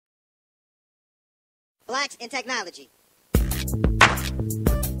Blacks in Technology.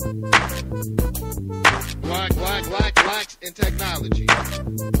 Blacks in technology.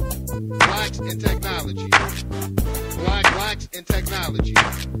 Blacks in technology. Blacks in technology.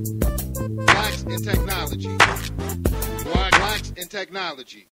 Blacks in technology. Blacks in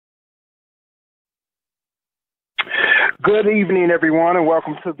technology. Good evening, everyone, and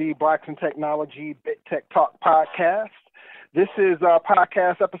welcome to the Blacks in Technology Bit Tech Talk podcast. This is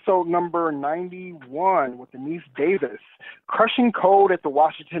podcast episode number 91 with Annyce Davis, Crushing Code at the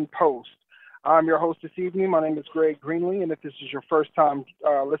Washington Post. I'm your host this evening. My name is Greg Greenlee, and if this is your first time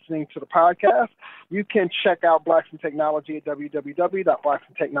listening to the podcast, you can check out Blacks in Technology at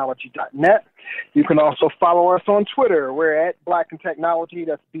www.blacksintechnology.net. You can also follow us on Twitter. We're at Black in Technology.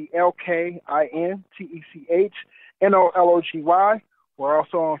 That's BLKINTECHNOLOGY. We're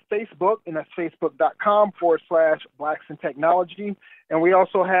also on Facebook, and that's facebook.com/Blacks in Technology. And we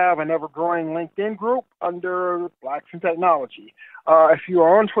also have an ever-growing LinkedIn group under Blacks in Technology. If you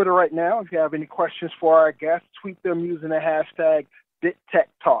are on Twitter right now, if you have any questions for our guests, tweet them using the hashtag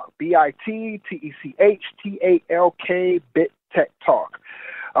BitTechTalk, BITTECHTALK, BitTechTalk.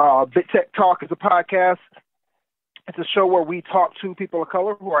 BitTechTalk is a podcast. It's a show where we talk to people of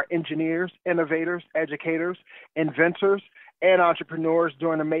color who are engineers, innovators, educators, inventors, and entrepreneurs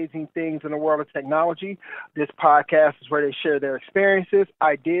doing amazing things in the world of technology. This podcast is where they share their experiences,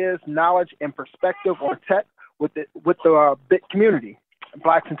 ideas, knowledge, and perspective on tech with the Bit community.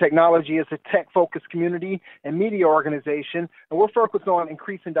 Blacks in Technology is a tech-focused community and media organization, and we're focused on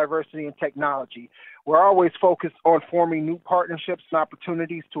increasing diversity in technology. We're always focused on forming new partnerships and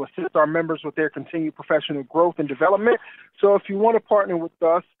opportunities to assist our members with their continued professional growth and development. So if you want to partner with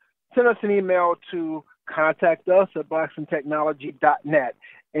us, send us an email to contact us at blacksintechnology.net.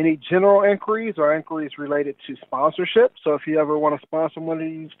 Any general inquiries or inquiries related to sponsorship. So if you ever want to sponsor one of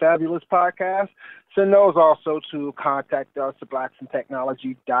these fabulous podcasts, send those also to contact us at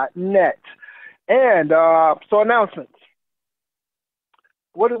blacksintechnology.net. And so announcements.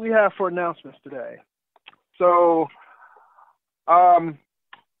 What do we have for announcements today? So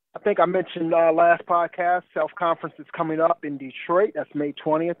I think I mentioned last podcast, Self-Conference is coming up in Detroit. That's May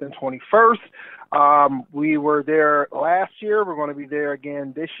 20th and 21st. We were there last year. We're going to be there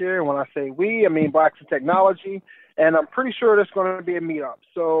again this year. And when I say we, I mean Blacks in Technology. And I'm pretty sure there's going to be a meetup.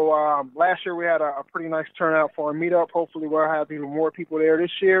 So last year we had a pretty nice turnout for a meetup. Hopefully we'll have even more people there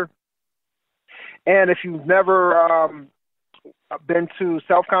this year. And if you've never been to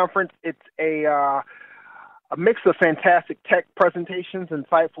Self-Conference, it's a mix of fantastic tech presentations,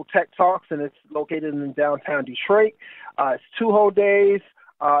 insightful tech talks, and it's located in downtown Detroit. It's 2 whole days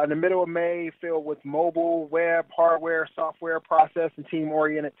in the middle of May, filled with mobile, web, hardware, software, process, and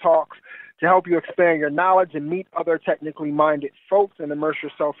team-oriented talks to help you expand your knowledge and meet other technically minded folks and immerse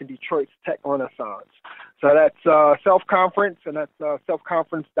yourself in Detroit's tech renaissance. So that's Self-Conference, and that's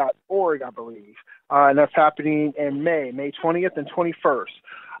selfconference.org, I believe. And that's happening in May 20th and 21st.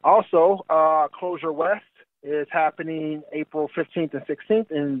 Also, Closure West is happening April 15th and 16th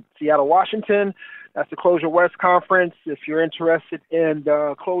in Seattle, Washington. That's the Closure West Conference. If you're interested in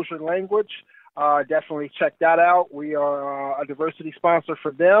the Closure language, definitely check that out. We are a diversity sponsor for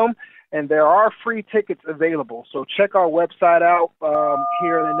them, and there are free tickets available. So check our website out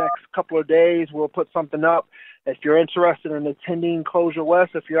here in the next couple of days. We'll put something up. If you're interested in attending Closure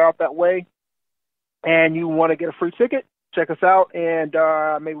West, if you're out that way and you want to get a free ticket, check us out, and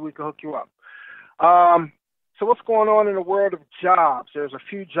maybe we can hook you up. So what's going on in the world of jobs? There's a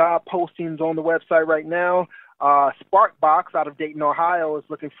few job postings on the website right now. Sparkbox out of Dayton, Ohio is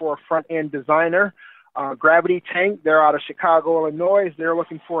looking for a front-end designer. Gravity Tank, they're out of Chicago, Illinois. They're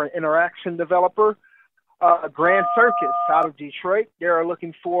looking for an interaction developer. Grand Circus out of Detroit, they're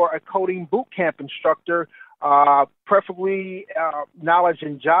looking for a coding boot camp instructor, preferably knowledge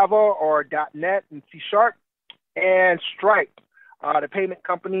in Java or .NET and C#. And Stripe. The payment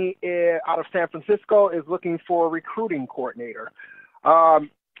company out of San Francisco is looking for a recruiting coordinator.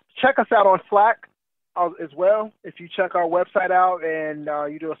 Check us out on Slack as well. If you check our website out and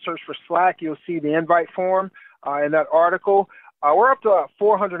you do a search for Slack, you'll see the invite form in that article. We're up to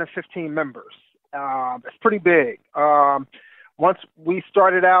 415 members. It's pretty big. Once we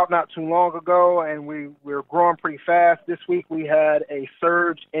started out not too long ago, and we're growing pretty fast. This week we had a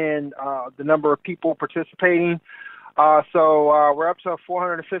surge in the number of people participating. So we're up to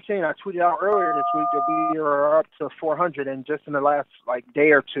 415. I tweeted out earlier this week that we are up to 400, and just in the last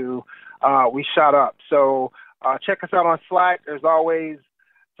day or two, we shot up. So check us out on Slack. There's always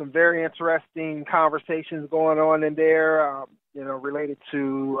some very interesting conversations going on in there, related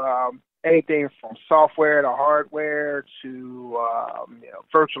to anything from software to hardware to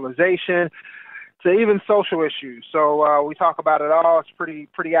virtualization to even social issues. So we talk about it all. It's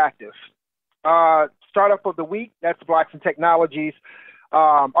pretty active. Startup of the week, that's Blacks in Technologies.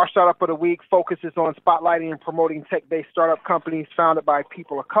 Our startup of the week focuses on spotlighting and promoting tech-based startup companies founded by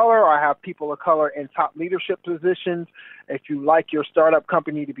people of color. I have people of color in top leadership positions. If you like your startup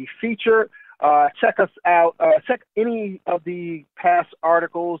company to be featured, check us out. Check any of the past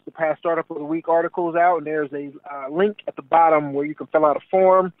articles, the past Startup of the Week articles out, and there's a link at the bottom where you can fill out a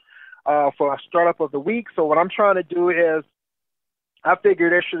form for a Startup of the Week. So what I'm trying to do is I figure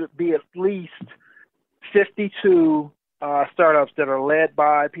there should be at least 52 startups that are led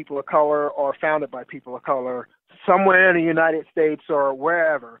by people of color or founded by people of color somewhere in the United States or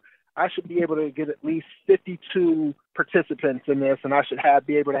wherever. I should be able to get at least 52 participants in this, and I should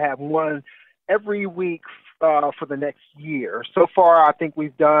be able to have one every week for the next year. So far, I think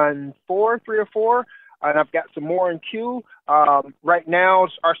we've done 3 or 4, and I've got some more in queue. Right now,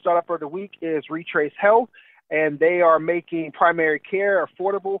 our startup of the week is Retrace Health, and they are making primary care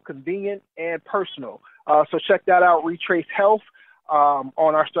affordable, convenient, and personal. So check that out, Retrace Health, on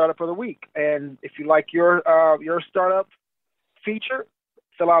our startup of the week. And if you like your startup feature,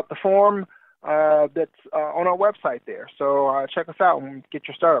 fill out the form that's on our website there. So check us out and get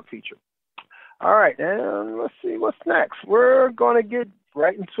your startup feature. All right, and let's see what's next. We're going to get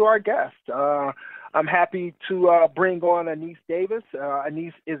right into our guest. I'm happy to bring on Annyce Davis.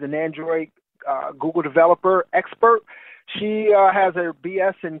 Annyce is an Android Google developer expert. She has her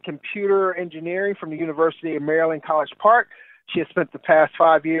BS in computer engineering from the University of Maryland, College Park. She has spent the past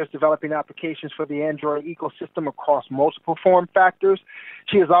 5 years developing applications for the Android ecosystem across multiple form factors.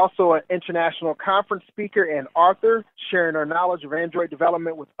 She is also an international conference speaker and author, sharing her knowledge of Android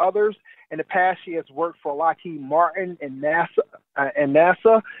development with others. In the past, she has worked for Lockheed Martin and NASA.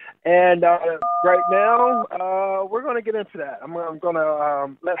 And right now, we're going to get into that. I'm going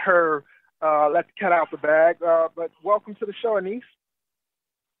to let the cat out the bag. But welcome to the show, Annyce.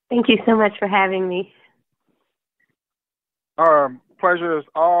 Thank you so much for having me. Pleasure is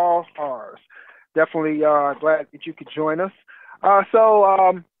all ours. Definitely glad that you could join us.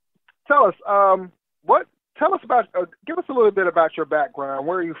 So tell us give us a little bit about your background.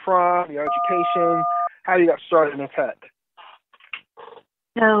 Where are you from, your education, how you got started in tech?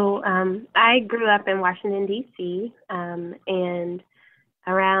 So I grew up in Washington, D.C., and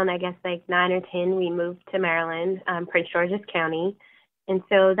around, I guess, like 9 or 10, we moved to Maryland, Prince George's County. And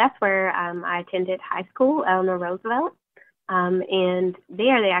so that's where I attended high school, Eleanor Roosevelt. And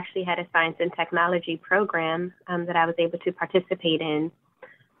there they actually had a science and technology program that I was able to participate in.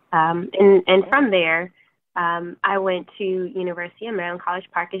 And from there, I went to University of Maryland, College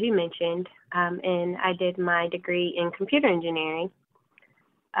Park, as you mentioned, and I did my degree in computer engineering,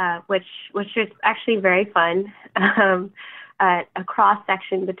 which was actually very fun. A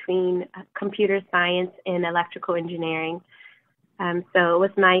cross-section between computer science and electrical engineering. So it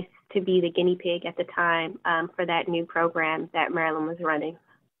was nice to be the guinea pig at the time for that new program that Maryland was running.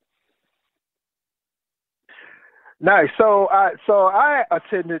 Nice. So I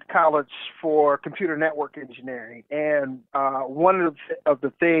attended college for computer network engineering, and one of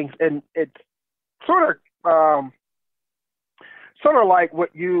the things, and it's sort of like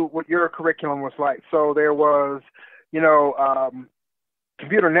what your curriculum was like. So there was,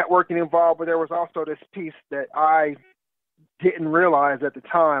 computer networking involved, but there was also this piece that I didn't realize at the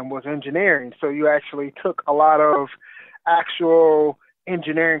time was engineering. So you actually took a lot of actual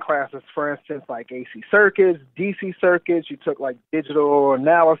engineering classes, for instance, like AC circuits, DC circuits. You took like digital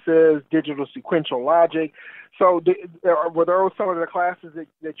analysis, digital sequential logic. So were those some of the classes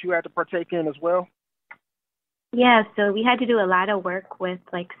that you had to partake in as well? Yeah, so we had to do a lot of work with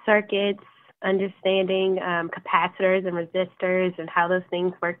like circuits, understanding capacitors and resistors and how those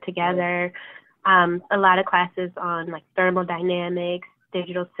things work together. A lot of classes on like thermodynamics,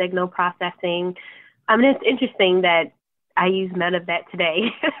 digital signal processing. It's interesting that I use none of that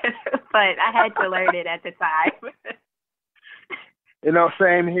today, but I had to learn it at the time.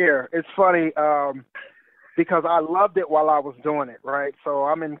 Same here. It's funny because I loved it while I was doing it, right? So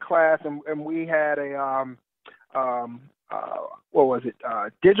I'm in class and we had a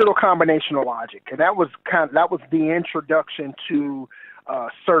digital combinational logic, and that was the introduction to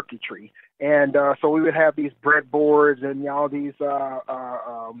circuitry. And so we would have these breadboards and all these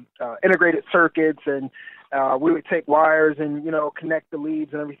integrated circuits, and we would take wires and connect the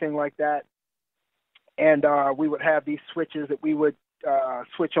leads and everything like that. And we would have these switches that we would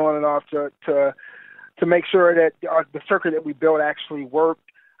switch on and off to make sure that the circuit that we built actually worked.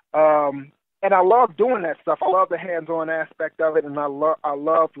 And I love doing that stuff. I love the hands-on aspect of it, and I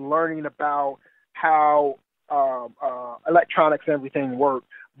love learning about how electronics and everything work.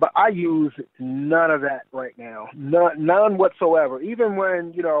 but I use none of that right now, none whatsoever. Even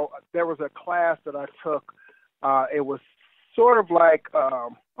when, there was a class that I took, it was sort of like,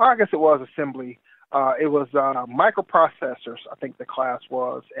 or I guess it was assembly. It was microprocessors, I think the class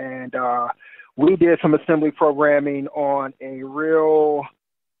was, and we did some assembly programming on a real,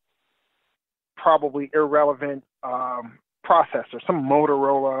 probably irrelevant processor, some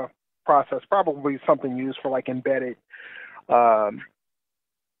Motorola process, probably something used for like embedded, some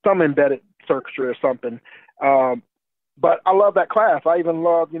embedded circuitry or something. But I love that class. I even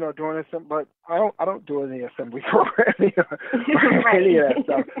love, doing assembly, but I don't do any assembly programming or any of that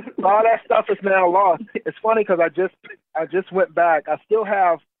stuff. All that stuff is now lost. It's funny because I just went back. I still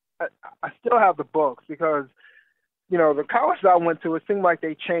have the books because, the college that I went to, it seemed like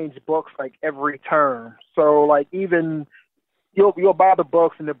they changed books like every term. So like even you'll buy the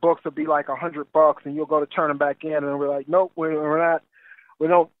books and the books will be like $100 and you'll go to turn them back in and we're like, nope, we're not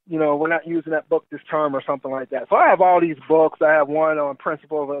using that book this term or something like that. So I have all these books. I have one on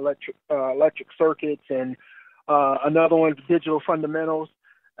principle of electric circuits and another one, digital fundamentals.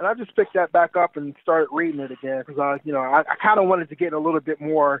 And I just picked that back up and started reading it again because I kind of wanted to get a little bit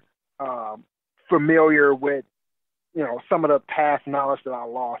more familiar with, some of the past knowledge that I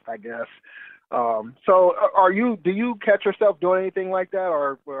lost, I guess. So do you catch yourself doing anything like that,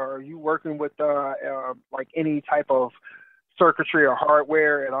 or are you working with like any type of circuitry or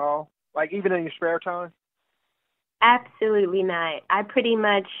hardware at all, like even in your spare time? Absolutely not. I pretty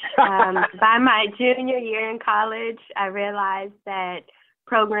much, by my junior year in college, I realized that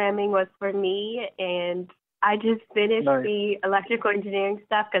programming was for me, and I just finished the electrical engineering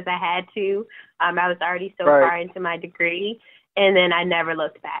stuff because I had to. I was already so far into my degree, and then I never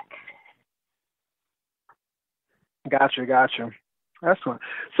looked back. Gotcha. Excellent.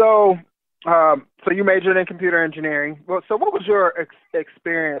 So you majored in computer engineering. Well, so what was your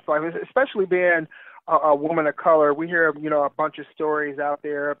experience like, especially being a woman of color? We hear, a bunch of stories out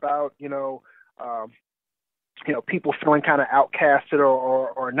there about, people feeling kind of outcasted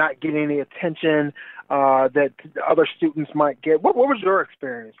or not getting any attention that other students might get. What was your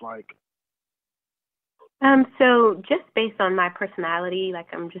experience like? So just based on my personality,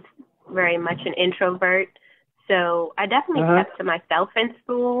 like I'm just very much an introvert. So I definitely kept to myself in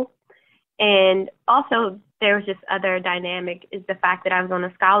school. And also there was just other dynamic is the fact that I was on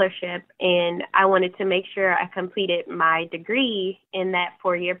a scholarship and I wanted to make sure I completed my degree in that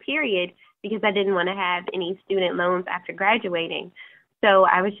 4-year period because I didn't want to have any student loans after graduating. So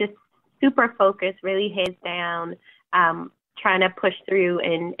I was just super focused, really heads down, trying to push through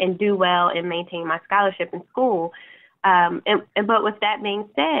and do well and maintain my scholarship in school. But with that being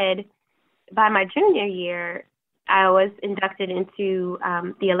said, by my junior year, I was inducted into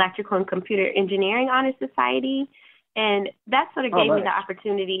the Electrical and Computer Engineering Honor Society, and that sort of gave me the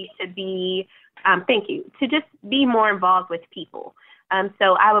opportunity to be, to just be more involved with people.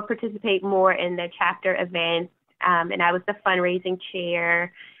 So I would participate more in the chapter events, and I was the fundraising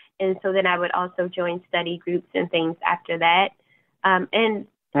chair, and so then I would also join study groups and things after that. And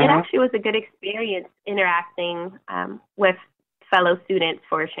it actually was a good experience interacting with fellow students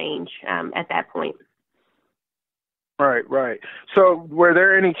for a change at that point. Right. So were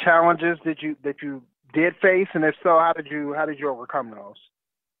there any challenges that you did face, and if so, how did you overcome those?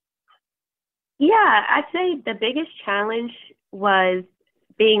 Yeah, I'd say the biggest challenge was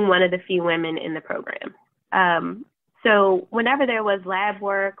being one of the few women in the program. So whenever there was lab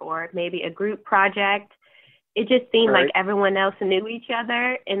work or maybe a group project, it just seemed like everyone else knew each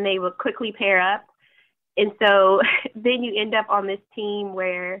other and they would quickly pair up. And so then you end up on this team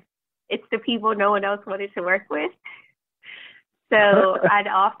where it's the people no one else wanted to work with. So I'd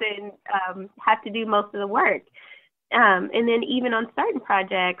often have to do most of the work. And then even on certain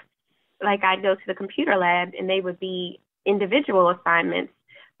projects, like I'd go to the computer lab and they would be individual assignments,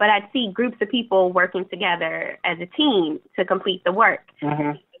 but I'd see groups of people working together as a team to complete the work,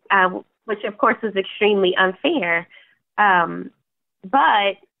 which of course was extremely unfair.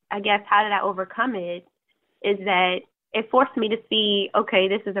 But I guess how did I overcome it is that it forced me to see, okay,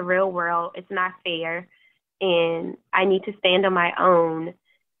 this is a real world. It's not fair. And I need to stand on my own.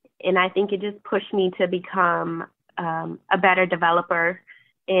 And I think it just pushed me to become a better developer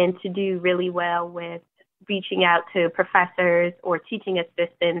and to do really well with reaching out to professors or teaching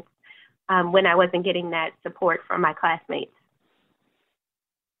assistants when I wasn't getting that support from my classmates.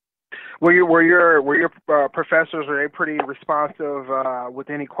 Were your professors, were they pretty responsive with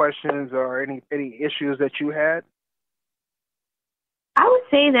any questions or any issues that you had? I would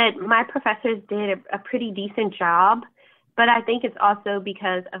say that my professors did a pretty decent job, but I think it's also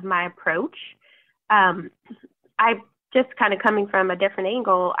because of my approach. I just kind of coming from a different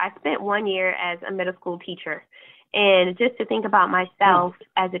angle, I spent 1 year as a middle school teacher. And just to think about myself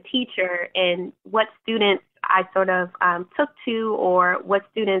as a teacher and what students I sort of took to, or what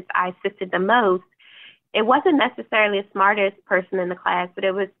students I assisted the most, it wasn't necessarily the smartest person in the class, but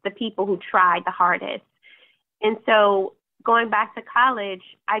it was the people who tried the hardest. And so going back to college,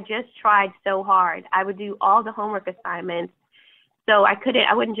 I just tried so hard. I would do all the homework assignments. So I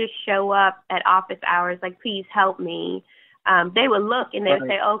wouldn't just show up at office hours like, please help me. They would look and they would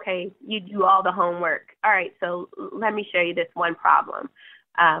say, okay, you do all the homework. All right, so let me show you this one problem.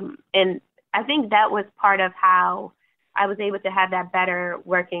 And I think that was part of how I was able to have that better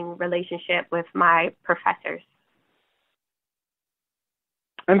working relationship with my professors.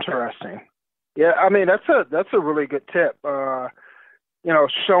 Interesting. Yeah, I mean, that's a really good tip.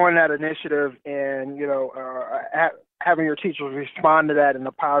 Showing that initiative and, having your teachers respond to that in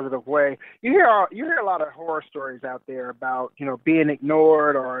a positive way. You hear a lot of horror stories out there about, being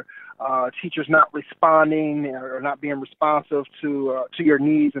ignored, or teachers not responding, or not being responsive to your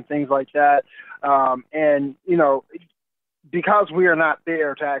needs and things like that. Because we are not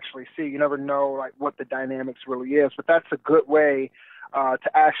there to actually see, you never know like what the dynamics really is. But that's a good way to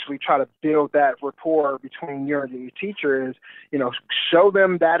actually try to build that rapport between you and your teacher is, show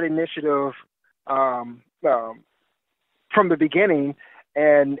them that initiative from the beginning,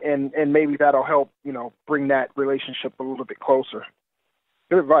 and maybe that'll help, bring that relationship a little bit closer.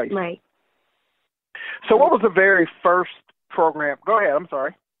 Good advice. Right. So what was the very first program? Go ahead. I'm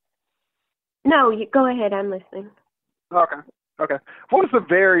sorry. No, you go ahead. I'm listening. Okay. What was the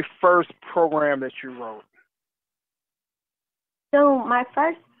very first program that you wrote? So my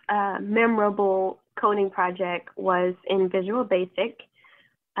first memorable coding project was in Visual Basic,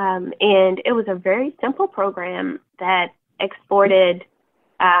 and it was a very simple program that exported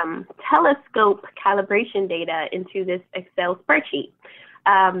telescope calibration data into this Excel spreadsheet.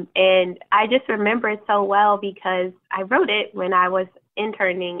 And I just remember it so well because I wrote it when I was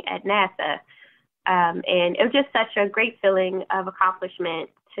interning at NASA. And it was just such a great feeling of accomplishment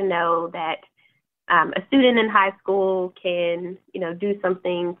to know that a student in high school can, do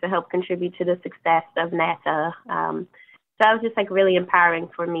something to help contribute to the success of NASA. So that was just like really empowering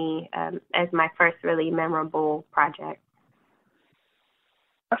for me as my first really memorable project.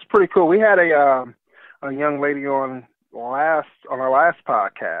 That's pretty cool. We had a young lady on our last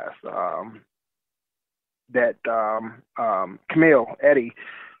podcast that Camille Eddy.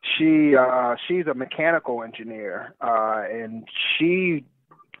 She's a mechanical engineer, and she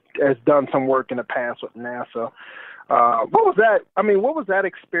has done some work in the past with NASA. What was that? I mean, what was that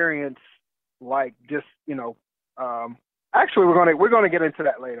experience like? Just actually, we're gonna get into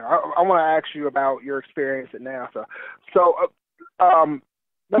that later. I want to ask you about your experience at NASA. So,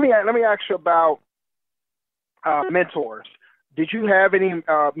 let me ask you about mentors. Did you have any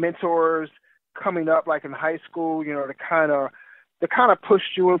mentors coming up, like in high school? To kind of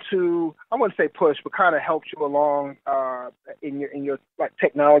pushed you into, I wouldn't say push, but kind of helped you along in your like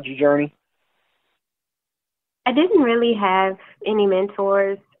technology journey? I didn't really have any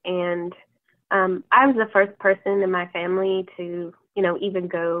mentors, and I was the first person in my family to, even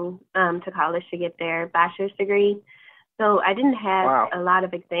go to college to get their bachelor's degree. So I didn't have a lot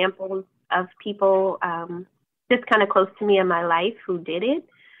of examples of people just kind of close to me in my life who did it.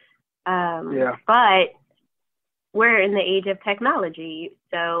 But we're in the age of technology,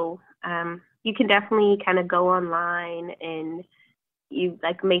 so you can definitely kind of go online and you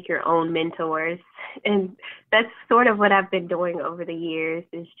like make your own mentors. And that's sort of what I've been doing over the years,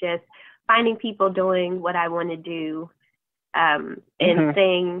 is just finding people doing what I want to do and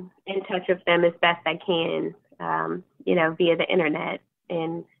staying in touch with them as best I can, via the internet.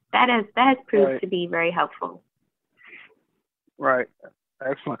 And that has proved to be very helpful. Right.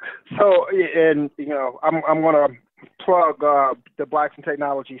 Excellent. So, and, I'm going to plug the Blacks in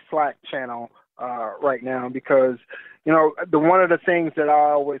Technology Slack channel right now because, one of the things that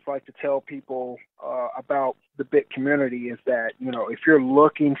I always like to tell people about the BIT community is that, if you're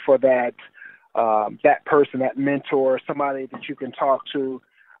looking for that person, that mentor, somebody that you can talk to,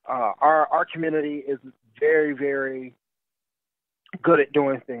 our community is very, very good at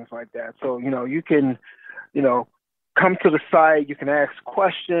doing things like that. So, you can, come to the site, you can ask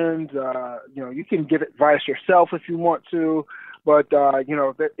questions, you can give advice yourself if you want to, but,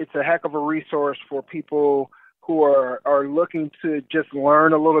 it's a heck of a resource for people who are looking to just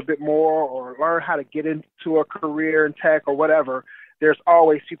learn a little bit more or learn how to get into a career in tech or whatever. There's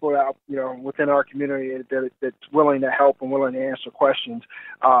always people out, within our community that's willing to help and willing to answer questions.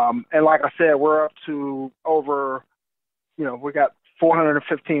 And like I said, we're up to over, we got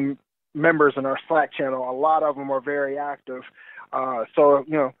 415 members in our Slack channel. A lot of them are very active. So,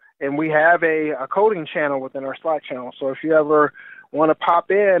 and we have a coding channel within our Slack channel. So if you ever want to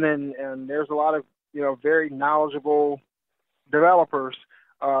pop in, and there's a lot of, very knowledgeable developers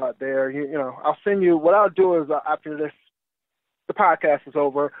there, I'll send you, what I'll do is after the podcast is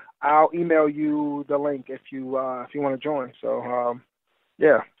over, I'll email you the link if you want to join. So,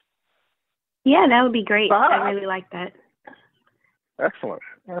 yeah. Yeah, that would be great. So I really like that. Excellent.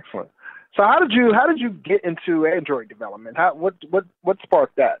 So how did you get into Android development? What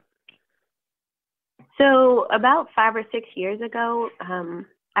sparked that? So about 5 or 6 years ago,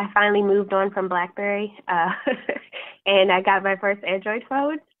 I finally moved on from BlackBerry, and I got my first Android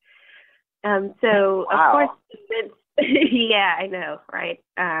phone. So wow. Of course, yeah, I know, right?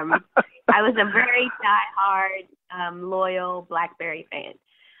 I was a very diehard, loyal BlackBerry fan.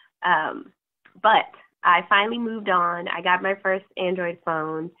 But I finally moved on. I got my first Android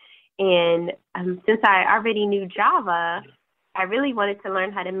phone, and since I already knew Java, I really wanted to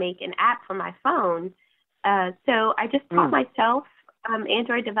learn how to make an app for my phone. So I just taught myself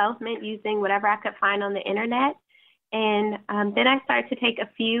Android development using whatever I could find on the internet. And then I started to take a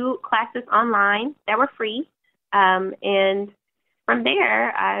few classes online that were free. And from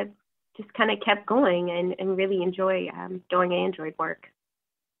there, I just kind of kept going and really enjoy doing Android work.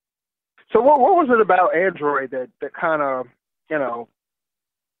 So what was it about Android that kind of,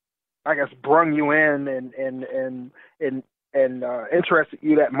 I guess, brung you in and interested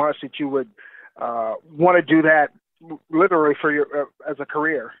you that much that you would want to do that literally for your as a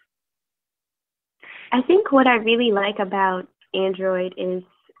career? I think what I really like about Android is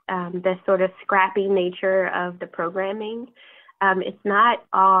the sort of scrappy nature of the programming. It's not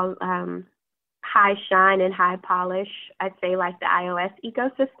all high shine and high polish, I'd say, like the iOS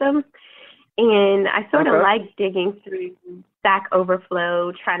ecosystem. And I sort of like digging through Stack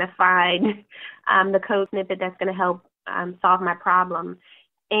Overflow, trying to find the code snippet that's going to help solve my problem.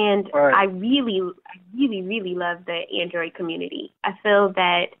 And I really, really love the Android community. I feel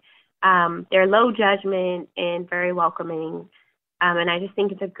that they're low judgment and very welcoming. And I just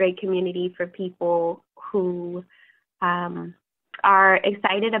think it's a great community for people who are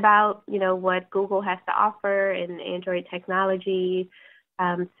excited about, what Google has to offer in Android technology.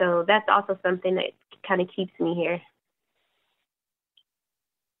 So that's also something that kind of keeps me here.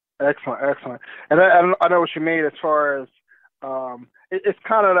 Excellent. And I know what you mean as far as it's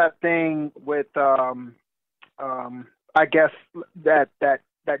kind of that thing with I guess that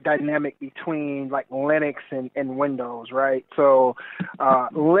dynamic between like Linux and Windows, right? So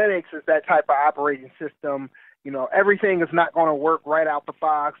Linux is that type of operating system. Everything is not going to work right out the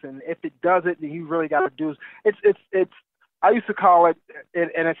box, and if it doesn't, then you really got to do. It's. I used to call it,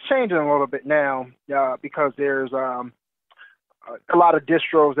 and it's changing a little bit now because there's a lot of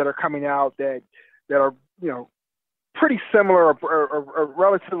distros that are coming out that are pretty similar or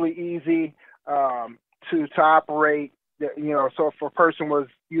relatively easy to operate. So if a person was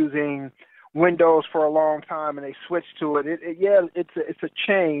using Windows for a long time and they switch to it, it's a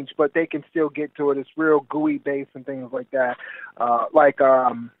change, but they can still get to it. It's real GUI based and things like that, like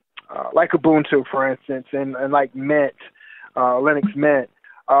Ubuntu, for instance, and like Mint, Linux Mint.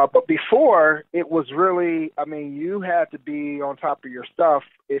 But before, it was really, you had to be on top of your stuff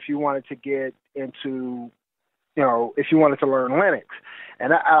if you wanted to get into, if you wanted to learn Linux.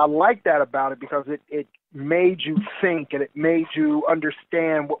 And I like that about it because it made you think and it made you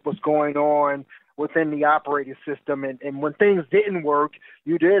understand what was going on within the operating system. And when things didn't work,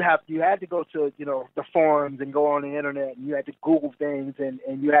 you had to go to, the forums and go on the internet, and you had to Google things, and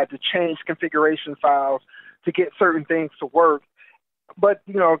you had to change configuration files to get certain things to work. But,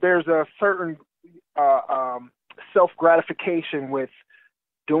 there's a certain self-gratification with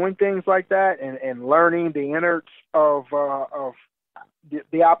doing things like that and learning the innards of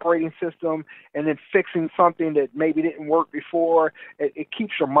the operating system and then fixing something that maybe didn't work before. It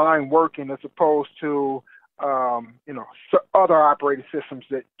keeps your mind working as opposed to, other operating systems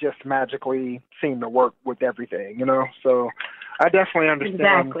that just magically seem to work with everything, So I definitely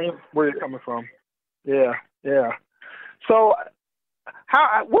understand where you're coming from. Yeah. So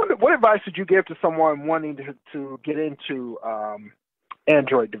what advice would you give to someone wanting to get into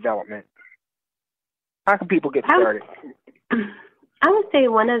Android development? How can people get started? I would say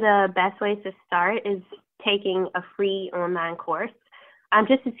one of the best ways to start is taking a free online course,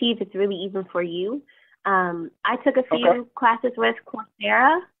 just to see if it's really even for you. I took a few classes with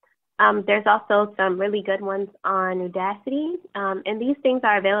Coursera. There's also some really good ones on Udacity, and these things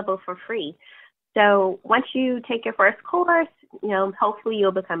are available for free. So once you take your first course, hopefully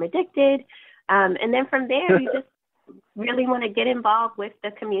you'll become addicted. And then from there, you just really want to get involved with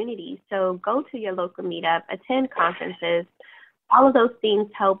the community. So go to your local meetup, attend conferences. All of those things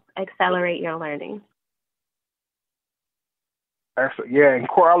help accelerate your learning. Excellent. Yeah, and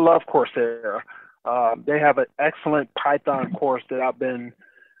I love Coursera. They have an excellent Python course that I've been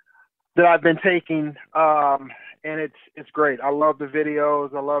taking, and it's great. I love the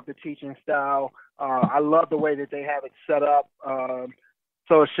videos. I love the teaching style. I love the way that they have it set up.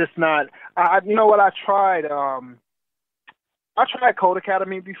 So it's just not. You know what? I tried Code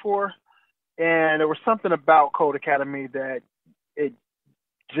Academy before, and there was something about Code Academy that it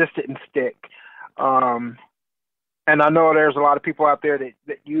just didn't stick. And I know there's a lot of people out there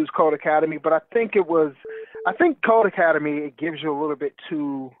that use Code Academy, but I think Code Academy, it gives you a little bit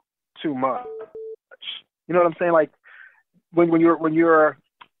too much. You know what I'm saying? Like when you're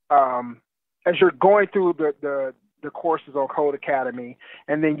as you're going through the courses on Code Academy,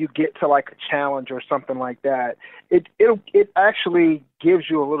 and then you get to like a challenge or something like that, it actually gives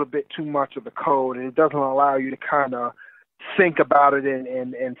you a little bit too much of the code, and it doesn't allow you to kind of think about it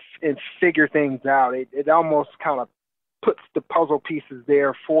and figure things out. It almost kind of puts the puzzle pieces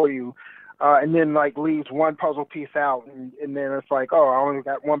there for you, and then like leaves one puzzle piece out, and then it's like, oh, I only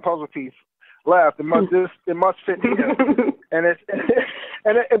got one puzzle piece left. It must fit here,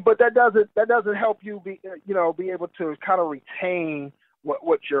 but that doesn't help you be able to kind of retain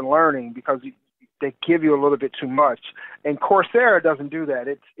what you're learning, because they give you a little bit too much. And Coursera doesn't do that.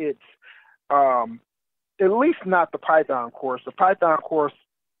 It's at least not the Python course. The Python course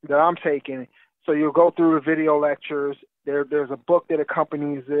that I'm taking, so you'll go through the video lectures. There's a book that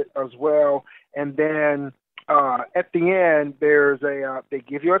accompanies it as well, and then at the end they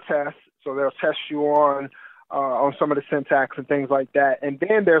give you a test. So they'll test you on some of the syntax and things like that, and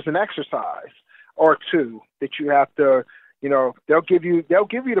then there's an exercise or two that you have to. They'll give you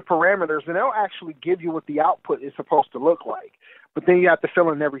the parameters, and they'll actually give you what the output is supposed to look like. But then you have to fill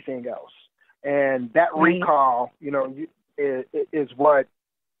in everything else. And that recall, is what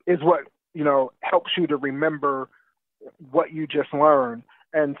helps you to remember what you just learned.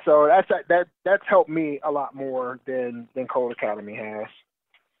 And so that's helped me a lot more than Code Academy has.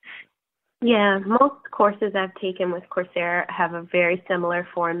 Yeah, most courses I've taken with Coursera have a very similar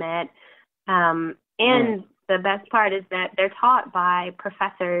format. And the best part is that they're taught by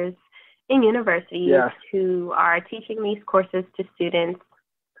professors in universities who are teaching these courses to students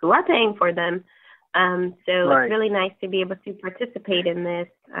who are paying for them. So it's really nice to be able to participate in this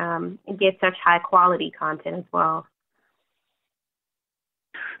and get such high quality content as well.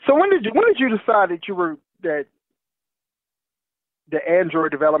 So when did you decide that the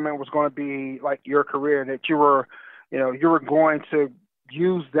Android development was going to be like your career, that you were going to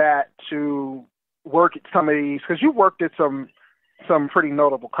use that to work at some of these, because you worked at some pretty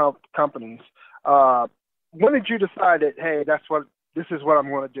notable companies. When did you decide that, hey, this is what I'm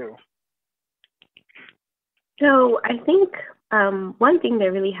going to do? So I think one thing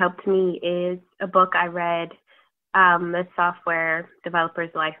that really helped me is a book I read, the Software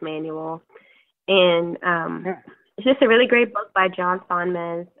Developer's Life Manual. And it's just a really great book by John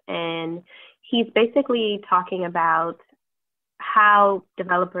Sonmez. And he's basically talking about how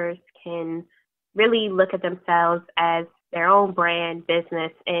developers can really look at themselves as their own brand,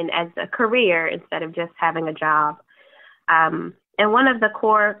 business, and as a career instead of just having a job. And one of the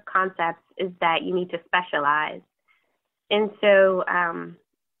core concepts is that you need to specialize. And so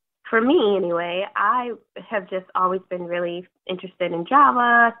for me, anyway, I have just always been really interested in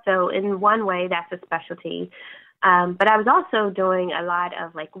Java. So in one way, that's a specialty. But I was also doing a lot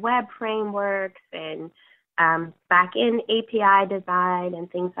of like web frameworks and back-end API design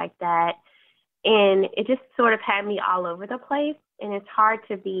and things like that. And it just sort of had me all over the place. And it's hard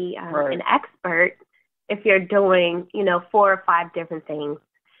to be an expert if you're doing, 4 or 5 different things.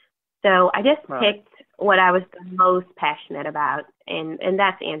 So I just picked what I was the most passionate about, and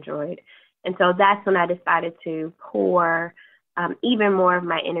that's Android. And so that's when I decided to pour even more of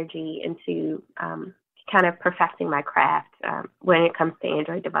my energy into kind of perfecting my craft when it comes to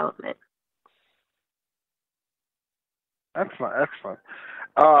Android development. Excellent.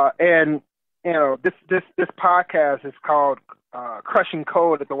 And this podcast is called Crushing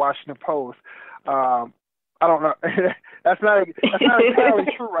Code at the Washington Post. I don't know. That's not entirely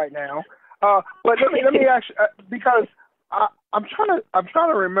true right now. But let me actually, because I'm trying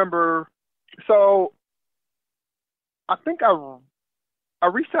to remember. So I think I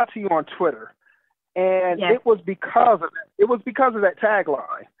reached out to you on Twitter, and it was because of that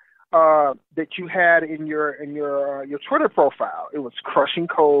tagline that you had in your Twitter profile. It was Crushing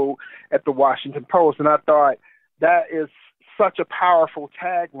Code at the Washington Post, and I thought that is such a powerful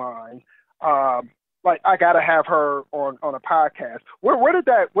tagline. like I gotta have her on a podcast. Where did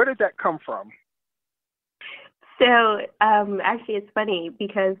that come from? So actually, it's funny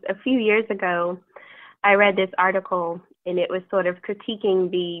because a few years ago, I read this article and it was sort of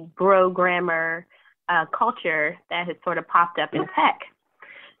critiquing the bro grammar culture that has sort of popped up in tech.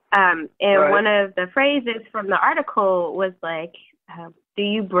 And right. One of the phrases from the article was like, do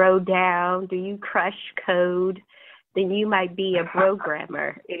you bro down? Do you crush code? Then you might be a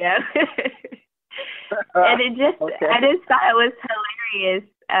programmer, you know? And it just, okay. I just thought it was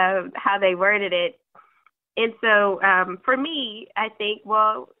hilarious how they worded it. And so for me, I think,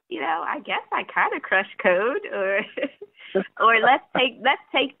 well, you know, I guess I kind of crush code, or let's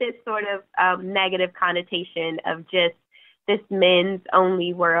take this sort of negative connotation of just this men's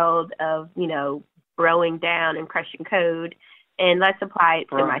only world of, you know, broing down and crushing code, and let's apply it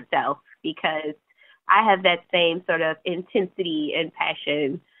to myself, because I have that same sort of intensity and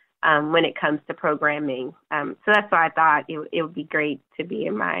passion when it comes to programming. So that's why I thought it would be great to be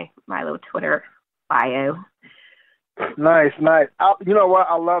in my little Twitter bio. Nice. You know what?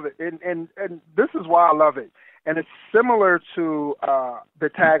 I love it, and this is why I love it. And it's similar to the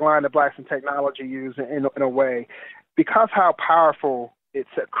tagline that Blacks in Technology use in a way, because how powerful it's.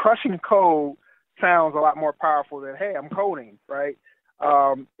 Crushing code sounds a lot more powerful than, hey, I'm coding, right?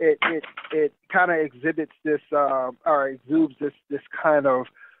 It kind of exhibits this or exudes this kind of,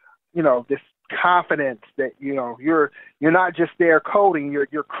 you know, this confidence that, you know, you're not just there coding,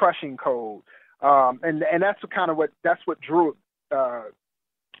 you're crushing code. And that's what drew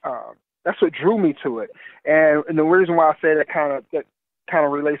me to it. And the reason why I say that kind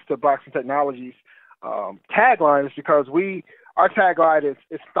of relates to Blacks in Technology's tagline is because our tagline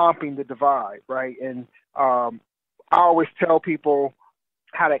is stomping the divide, right? And I always tell people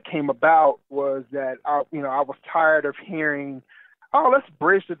how that came about was that I was tired of hearing, oh, let's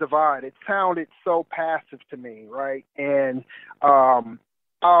bridge the divide. It sounded so passive to me, right? And I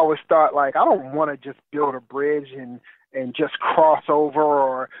always thought, like, I don't want to just build a bridge and just cross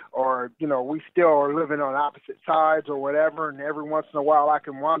over, or you know, we still are living on opposite sides or whatever, and every once in a while I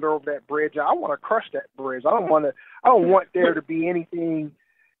can wander over that bridge. I want to crush that bridge. I don't want there to be anything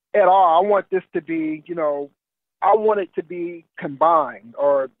at all. I want this to be, you know, I want it to be combined,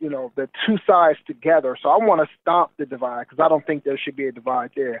 or, you know, the two sides together. So I want to stomp the divide, because I don't think there should be a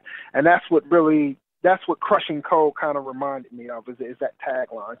divide there. And that's what crushing code kind of reminded me of, is that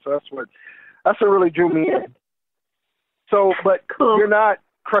tagline. So that's what really drew me in. So, but cool. You're not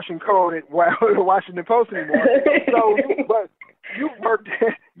crushing code at the Washington Post anymore. So, but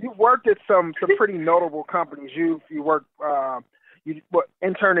you've worked at some pretty notable companies. You worked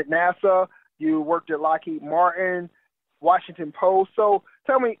interned at NASA. You worked at Lockheed Martin, Washington Post. So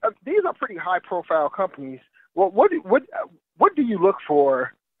tell me, these are pretty high-profile companies. Well, what do you look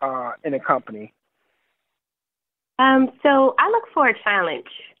for in a company? So I look for a challenge.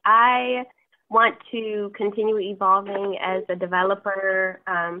 I want to continue evolving as a developer,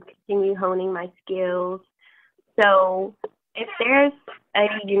 continue honing my skills. So if there's a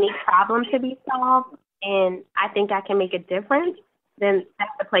unique problem to be solved and I think I can make a difference, then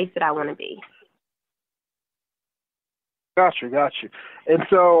that's the place that I want to be. Got you. And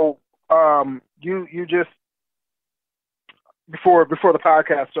so you just, before the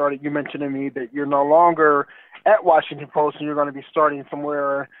podcast started, you mentioned to me that you're no longer at Washington Post and you're going to be starting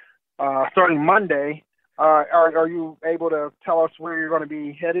somewhere starting Monday. Are you able to tell us where you're going to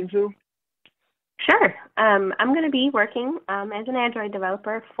be heading to? Sure. I'm going to be working as an Android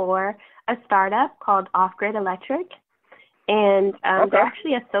developer for a startup called Off Grid Electric. And they're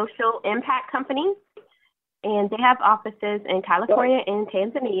actually a social impact company, and they have offices in California and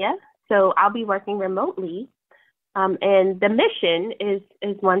Tanzania. So I'll be working remotely. And the mission is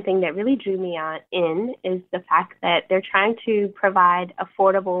one thing that really drew me in is the fact that they're trying to provide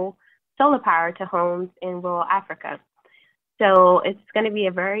affordable solar power to homes in rural Africa. So it's going to be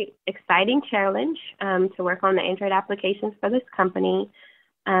a very exciting challenge to work on the Android applications for this company.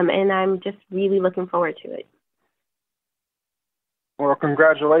 And I'm just really looking forward to it. Well,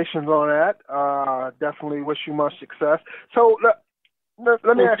 congratulations on that. Definitely wish you much success. So let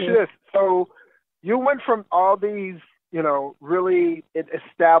me ask you this. So you went from all these, you know, really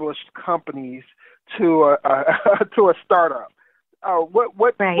established companies to a startup.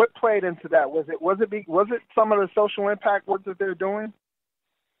 What played into that? Was it some of the social impact work that they're doing?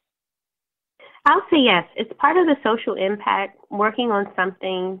 I'll say yes. It's part of the social impact, working on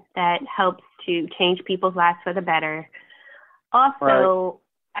something that helps to change people's lives for the better. Also,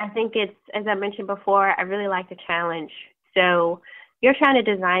 I think it's, as I mentioned before, I really like the challenge. So you're trying to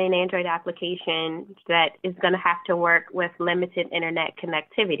design an Android application that is going to have to work with limited internet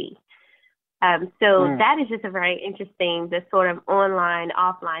connectivity. So that is just a very interesting, this sort of online,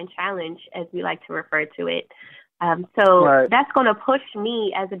 offline challenge, as we like to refer to it. So that's going to push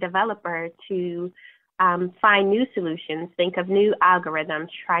me as a developer to find new solutions, think of new algorithms,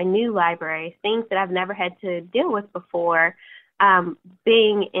 try new libraries, things that I've never had to deal with before,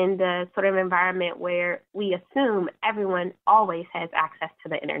 being in the sort of environment where we assume everyone always has access to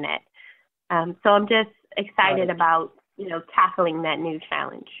the internet. So I'm just excited about, tackling that new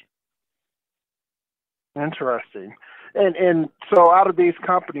challenge. Interesting. And so out of these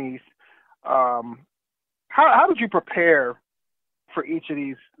companies, how did you prepare for each of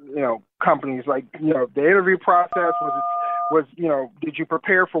these, companies? Like, the interview process, did you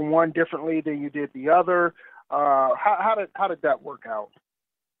prepare for one differently than you did the other? How did that work out?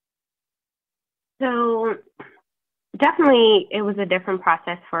 So definitely it was a different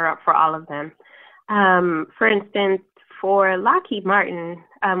process for all of them. For instance, for Lockheed Martin,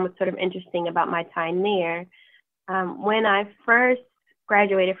 what's sort of interesting about my time there, when I first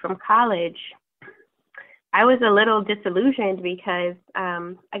graduated from college, I was a little disillusioned because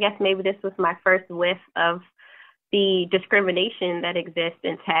I guess maybe this was my first whiff of the discrimination that exists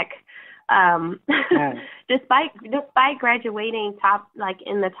in tech. Despite graduating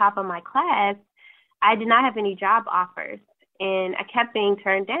in the top of my class, I did not have any job offers. And I kept being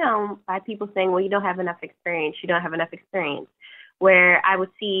turned down by people saying, well, you don't have enough experience. You don't have enough experience. Where I would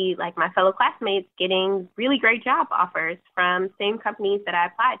see my fellow classmates getting really great job offers from same companies that I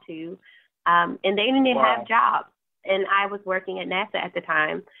applied to. And they didn't have jobs. And I was working at NASA at the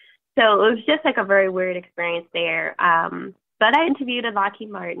time. So it was just a very weird experience there. But I interviewed at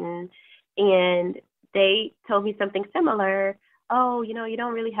Lockheed Martin, and they told me something similar. Oh, you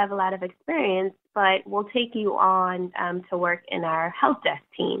don't really have a lot of experience, but we'll take you on to work in our help desk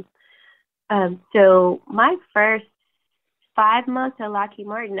team. So my first 5 months at Lockheed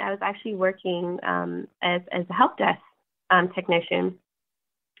Martin, I was actually working as a help desk technician.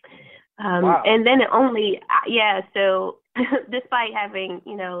 And then so despite having,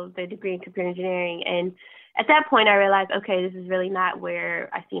 the degree in computer engineering, and at that point I realized, okay, this is really not where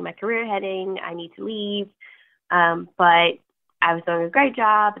I see my career heading. I need to leave. But I was doing a great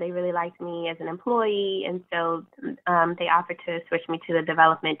job. They really liked me as an employee. And so they offered to switch me to the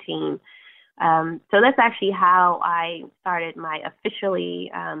development team. So that's actually how I started my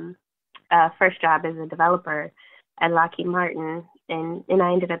officially first job as a developer at Lockheed Martin. And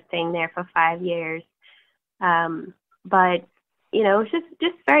I ended up staying there for 5 years. But, it's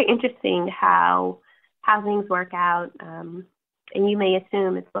just very interesting how things work out. And you may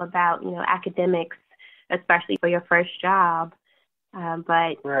assume it's about, academics, especially for your first job.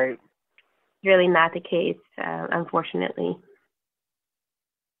 But really not the case, unfortunately.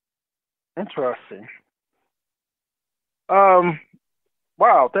 Interesting.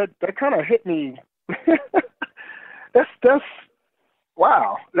 Wow, that kind of hit me. that's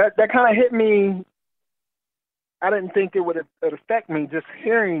wow. That kind of hit me. I didn't think it would affect me, just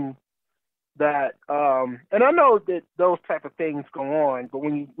hearing that. And I know that those type of things go on, but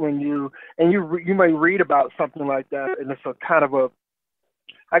when you may read about something like that, and it's a kind of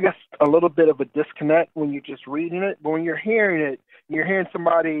I guess a little bit of a disconnect when you're just reading it. But when you're hearing it, you're hearing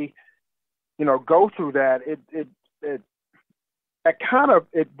somebody, go through that. It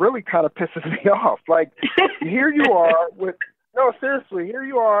really kind of pisses me off. Like, here you are with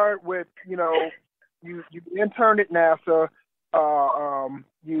you interned at NASA.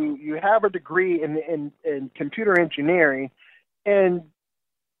 You have a degree in computer engineering, and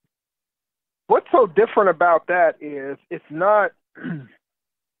what's so different about that is it's not.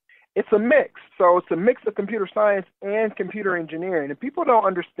 It's a mix. So it's a mix of computer science and computer engineering. And people don't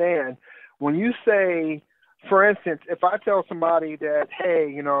understand when you say, for instance, if I tell somebody that,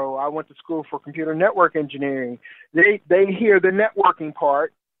 hey, I went to school for computer network engineering, they hear the networking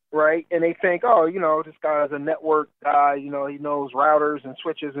part, right? And they think, oh, this guy is a network guy, he knows routers and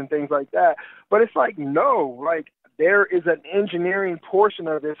switches and things like that. But it's like, no, there is an engineering portion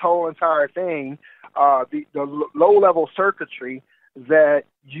of this whole entire thing, the low-level circuitry that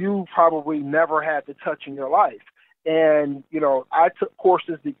you probably never had to touch in your life. And, I took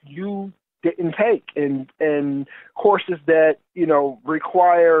courses that you didn't take, and courses that,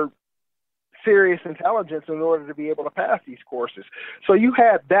 require serious intelligence in order to be able to pass these courses. So you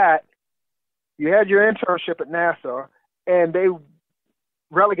had that, you had your internship at NASA, and they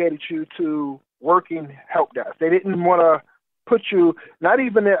relegated you to working help desk. They didn't want to put you, not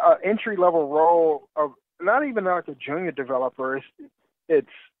even an entry-level role of, not even like a junior developer. It's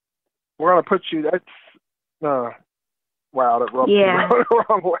we're going to put you, that's, wow, that rubbed me the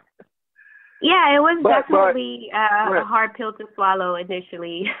wrong way. Yeah, it was But definitely a right. hard pill to swallow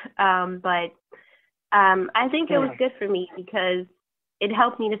initially, but I think it was good for me because it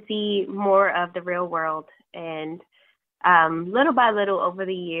helped me to see more of the real world, and little by little over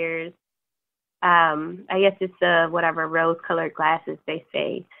the years, I guess it's the whatever rose-colored glasses they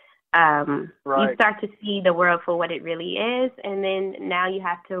say. You Right. start to see the world for what it really is, and then now you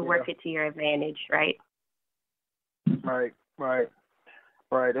have to Yeah. work it to your advantage, right? Right. Right.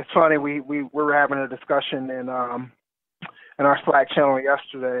 Right. It's funny. We were having a discussion in our Slack channel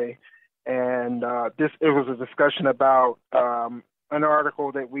yesterday, and it was a discussion about an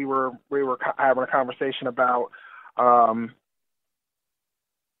article that we were having a conversation about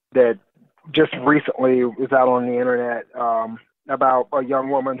that just recently was out on the internet about a young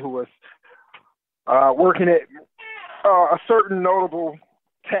woman who was working at a certain notable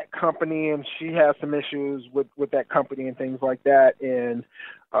tech company, and she has some issues with that company and things like that. And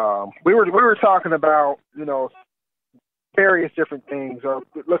we were talking about, you know, various different things, or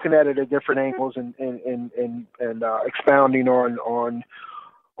looking at it at different angles, and expounding on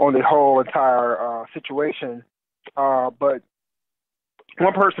the whole entire situation. But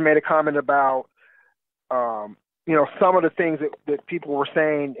one person made a comment about you know, some of the things that people were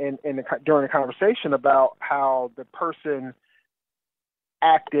saying during the conversation about how the person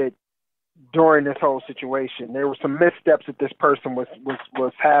acted during this whole situation. There were some missteps that this person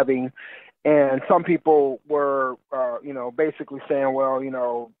was having, and some people were, you know, basically saying, well, you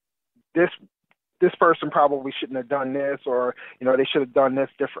know, this person probably shouldn't have done this, or, you know, they should have done this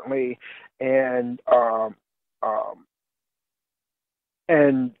differently, and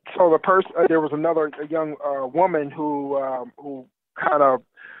so the person, there was a young woman who kind of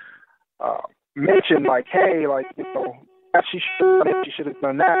mentioned, like, hey, like, you know, she should have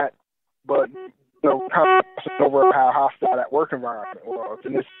done that, but, you know, kind of over how hostile that work environment was,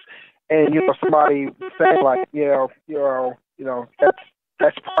 and you know, somebody saying, like, you know,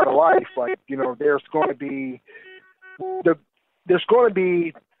 that's part of life. Like, you know, there's going to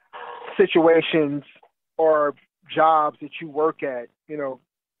be situations or jobs that you work at, you know,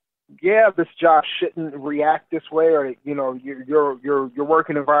 yeah, this job shouldn't react this way, or, you know, your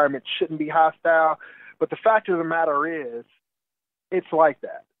working environment shouldn't be hostile, but the fact of the matter is, it's like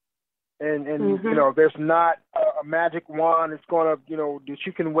that. And Mm-hmm. you know, there's not a magic wand that's going to, you know, that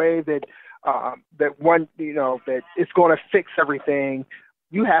you can wave that one, you know, that it's going to fix everything.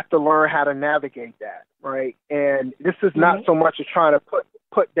 You have to learn how to navigate that, right? And this is not so much as trying to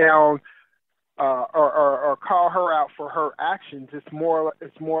put down or call her out for her actions. It's more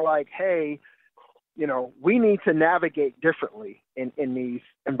like, hey, you know, we need to navigate differently in these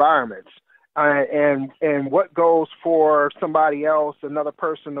environments. And what goes for somebody else, another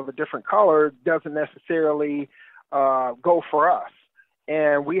person of a different color, doesn't necessarily go for us.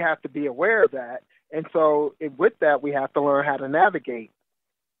 And we have to be aware of that. And so with that, we have to learn how to navigate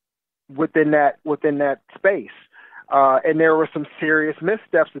within that space. And there were some serious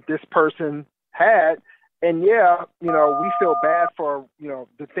missteps that this person had. And yeah, you know, we feel bad for, you know,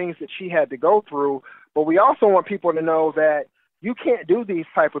 the things that she had to go through, but we also want people to know that you can't do these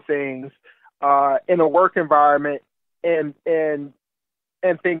type of things in a work environment and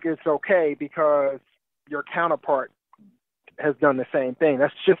think it's okay because your counterpart has done the same thing.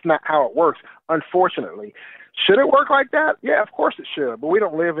 That's just not how it works, unfortunately. Should it work like that? Yeah, of course it should. But we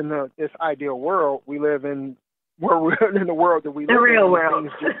don't live in this ideal world. We live in the world that we live in. The real world.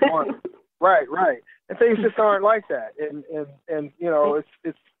 Things just aren't. Right. And things just aren't like that. And you know,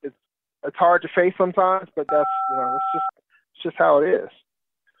 it's hard to face sometimes, but that's, you know, it's just how it is.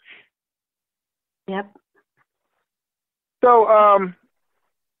 Yep. So,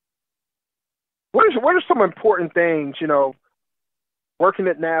 what are some important things, you know, working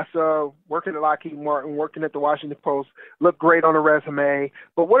at NASA, working at Lockheed Martin, working at the Washington Post, look great on a resume,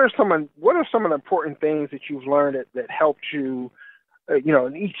 but what are some of the important things that you've learned that helped you, you know,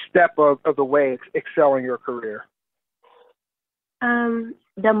 in each step of the way excel in your career?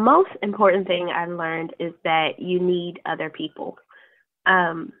 The most important thing I learned is that you need other people.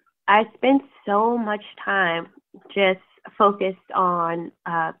 I spent so much time just focused on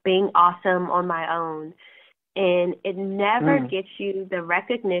being awesome on my own, and it never gets you the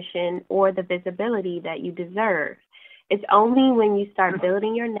recognition or the visibility that you deserve. It's only when you start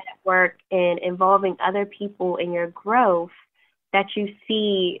building your network and involving other people in your growth that you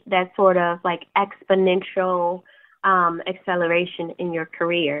see that sort of like exponential acceleration in your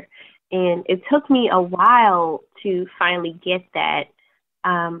career. And it took me a while to finally get that.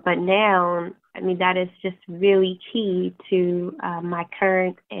 But now, I mean, that is just really key to my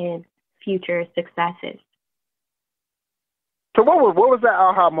current and future successes. So what was that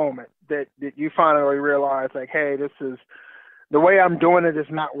aha moment that you finally realized, like, hey, this is the way I'm doing it is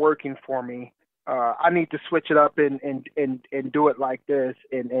not working for me. I need to switch it up and do it like this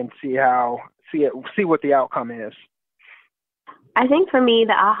and see what the outcome is. I think for me,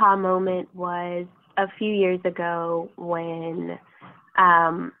 the aha moment was a few years ago when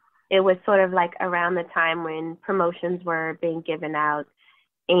it was sort of like around the time when promotions were being given out,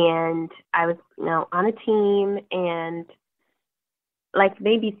 and I was, on a team, and like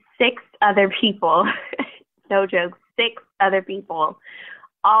maybe 6 other people, no joke, 6 other people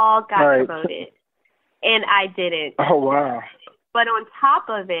all got promoted, and I didn't. Oh, wow. But on top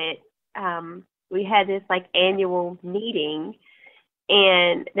of it, we had this like annual meeting,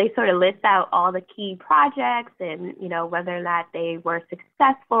 and they sort of list out all the key projects and, whether or not they were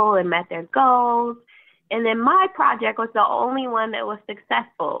successful and met their goals. And then my project was the only one that was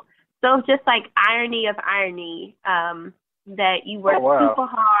successful. So it's just like irony of irony, that you work super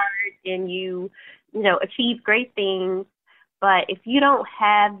hard and you achieve great things. But if you don't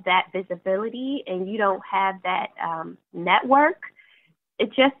have that visibility and you don't have that network,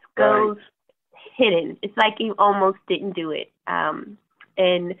 it just goes hidden. It's like you almost didn't do it.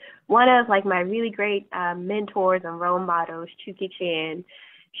 And one of like my really great mentors and role models, Chuki Chan,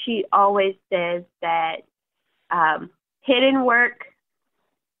 she always says that hidden work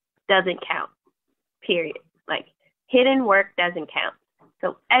doesn't count, period. Like hidden work doesn't count.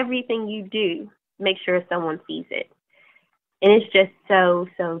 So everything you do, make sure someone sees it. And it's just so,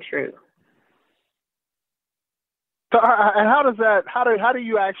 so true. So, and how do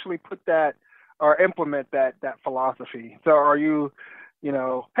you actually put that or implement that philosophy? So are you,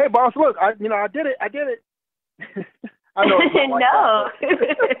 hey boss, look, I did it. I know it's not like no.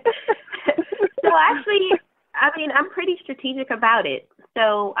 that, So actually, I'm pretty strategic about it.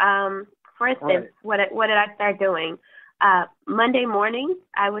 So, for instance, what did I start doing? Monday morning,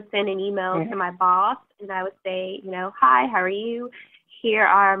 I would send an email to my boss, and I would say, hi, how are you? Here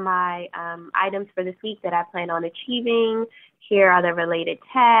are my items for this week that I plan on achieving. Here are the related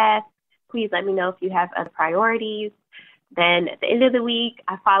tasks. Please let me know if you have other priorities. Then at the end of the week,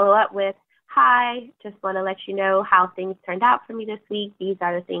 I follow up with, hi, just want to let you know how things turned out for me this week. These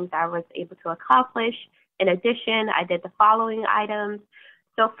are the things I was able to accomplish. In addition, I did the following items.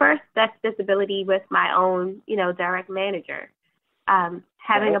 So first, that's visibility with my own, direct manager.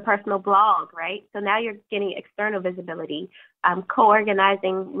 Having a personal blog, right? So now you're getting external visibility.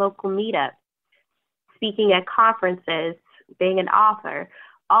 Co-organizing local meetups, speaking at conferences, being an author.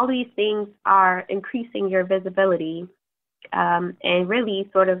 All these things are increasing your visibility, and really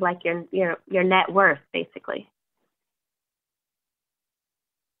sort of like your net worth, basically.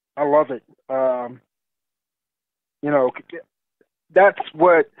 I love it. That's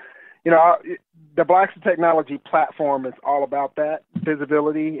what, the Blacks in Technology platform is all about, that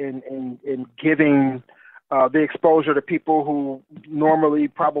visibility and giving the exposure to people who normally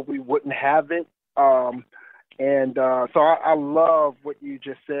probably wouldn't have it. So I love what you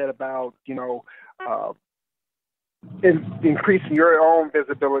just said about, increasing your own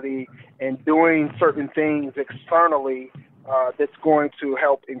visibility and doing certain things externally that's going to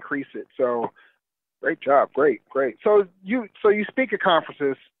help increase it. So great job. Great. So you speak at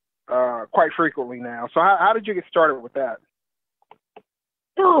conferences quite frequently now. So how did you get started with that?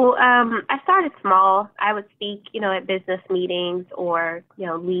 So I started small. I would speak, at business meetings or,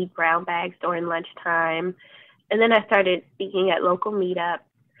 lead brown bags during lunchtime. And then I started speaking at local meetups.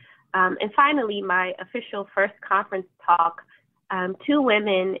 And finally, my official first conference talk, 2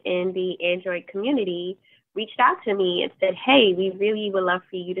 women in the Android community reached out to me and said, hey, we really would love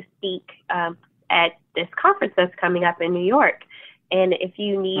for you to speak at this conference that's coming up in New York. And if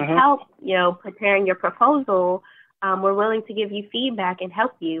you need help, preparing your proposal, we're willing to give you feedback and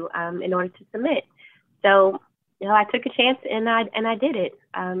help you in order to submit. So, I took a chance and I did it.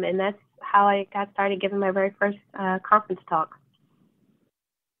 And that's how I got started giving my very first conference talk.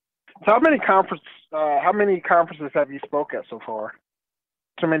 So how many conferences have you spoke at so far?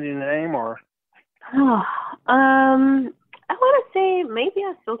 Too many to name, or? I want to say maybe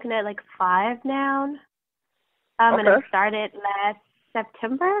I've spoken at like 5 now. And I started last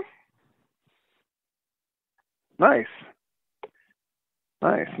September. Nice.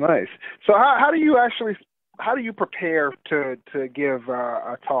 So how do you prepare to give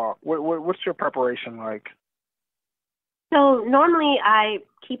a talk? What's your preparation like? So normally I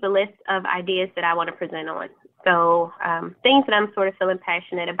keep a list of ideas that I want to present on. So things that I'm sort of feeling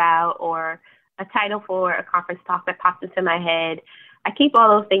passionate about, or a title for a conference talk that pops into my head. I keep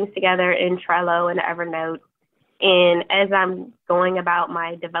all those things together in Trello and Evernote. And as I'm going about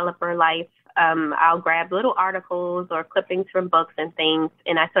my developer life, I'll grab little articles or clippings from books and things,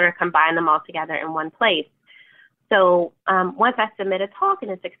 and I sort of combine them all together in one place. So once I submit a talk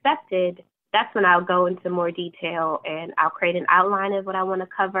and it's accepted, that's when I'll go into more detail and I'll create an outline of what I want to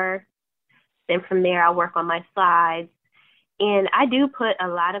cover. Then from there, I'll work on my slides. And I do put a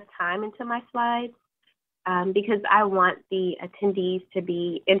lot of time into my slides because I want the attendees to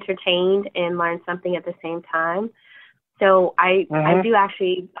be entertained and learn something at the same time. So I do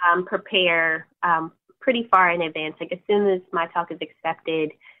actually prepare pretty far in advance. Like as soon as my talk is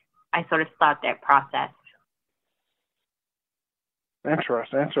accepted, I sort of start that process.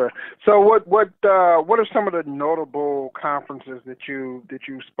 Interesting. So what are some of the notable conferences that you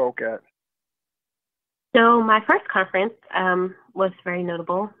spoke at? So my first conference was very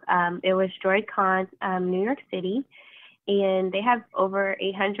notable. It was DroidCon New York City, and they have over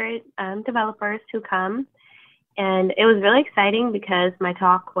 800 developers who come. And it was really exciting because my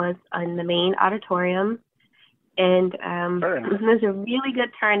talk was in the main auditorium, and it was a really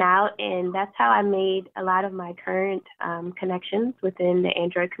good turnout, and that's how I made a lot of my current connections within the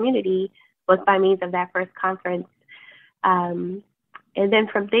Android community, was by means of that first conference. And then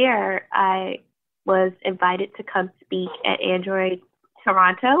from there, I was invited to come speak at Android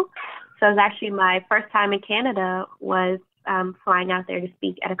Toronto. So it was actually my first time in Canada was flying out there to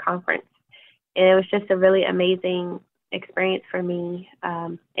speak at a conference. And it was just a really amazing experience for me.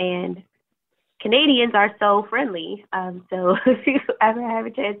 And Canadians are so friendly. So if you ever have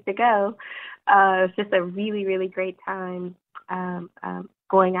a chance to go, it's just a really, really great time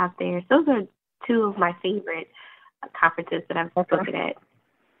going out there. So those are two of my favorite conferences that I've spoken at.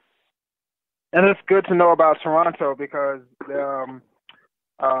 And it's good to know about Toronto because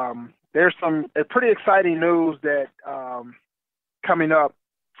there's some pretty exciting news that coming up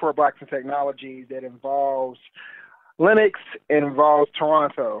for Blacks in Technology that involves Linux and involves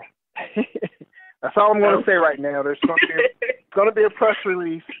Toronto. That's all I'm going to say right now. There's going to be a press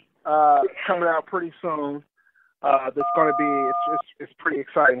release coming out pretty soon. That's going to be it's pretty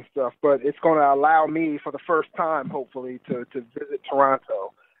exciting stuff, but it's going to allow me for the first time, hopefully, to visit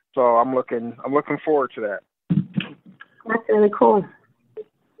Toronto. So I'm looking forward to that. That's really cool.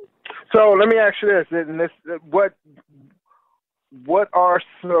 So let me ask you this: what are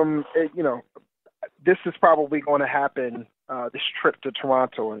some this is probably going to happen. This trip to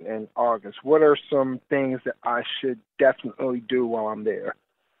Toronto in August. What are some things that I should definitely do while I'm there?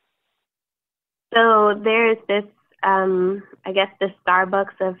 So there's this, I guess, the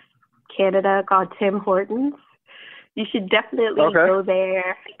Starbucks of Canada called Tim Hortons. You should definitely go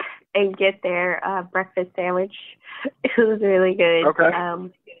there and get their breakfast sandwich. It was really good. Okay.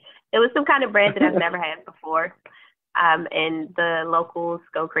 It was some kind of bread that I've never had before, and the locals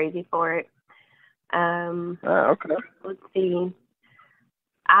go crazy for it. Okay. Let's see.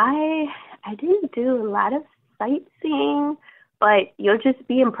 I didn't do a lot of sightseeing, but you'll just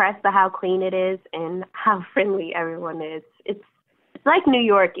be impressed by how clean it is and how friendly everyone is. It's like New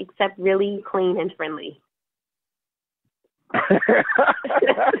York, except really clean and friendly. That's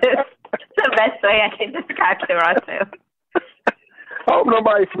the best way I can describe Toronto. I hope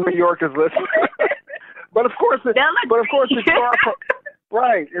nobody from New York is listening. But of course, if you are from,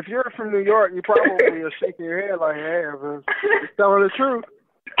 right, if you're from New York, you probably are shaking your head like, "Hey, I'm just telling the truth."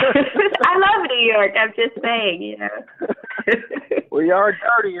 I love New York. I'm just saying, We are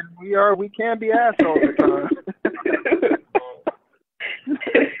dirty, and we can be assholes at times.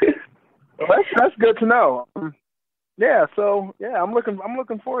 Well, that's good to know. I'm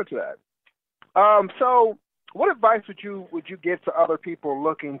looking forward to that. So, what advice would you give to other people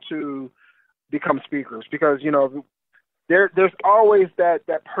looking to become speakers? Because there's always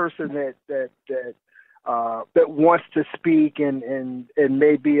that person that wants to speak and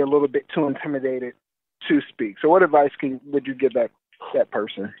may be a little bit too intimidated to speak. So, what advice would you give that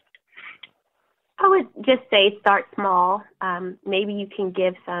person? I would just say start small. Maybe you can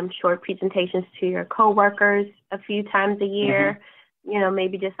give some short presentations to your coworkers a few times a year,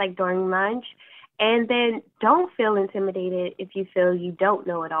 maybe just like during lunch. And then don't feel intimidated if you feel you don't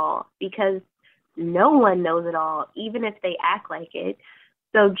know it all, because no one knows it all, even if they act like it.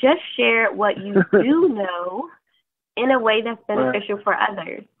 So just share what you do know in a way that's beneficial for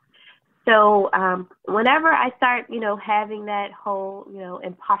others. So whenever I start, having that whole,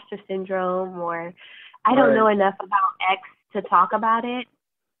 imposter syndrome, or I don't know enough about X to talk about it,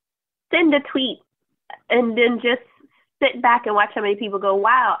 send a tweet and then just sit back and watch how many people go,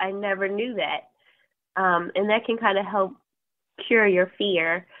 wow, I never knew that. And that can kind of help cure your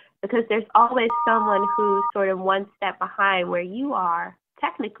fear, because there's always someone who's sort of one step behind where you are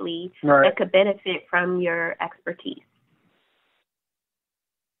technically that could benefit from your expertise.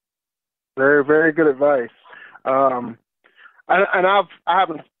 Very, very good advice. Um, I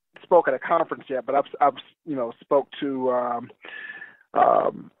haven't spoken at a conference yet, but I've spoke to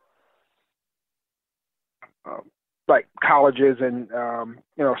um, like colleges and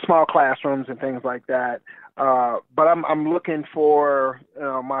small classrooms and things like that. But I'm looking for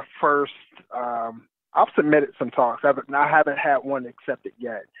my first. I've submitted some talks. I haven't had one accepted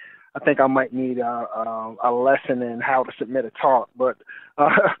yet. I think I might need a lesson in how to submit a talk, but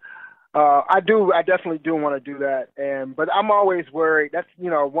I do. I definitely do want to do that. But I'm always worried. That's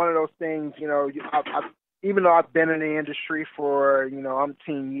one of those things. Even though I've been in the industry for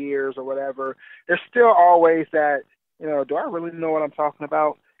umpteen years or whatever, there's still always that do I really know what I'm talking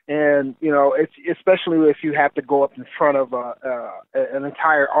about? And it's especially if you have to go up in front of an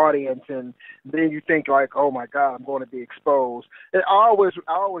entire audience, and then you think like, oh my God, I'm going to be exposed. And I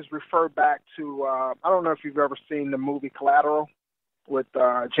always refer back to I don't know if you've ever seen the movie Collateral with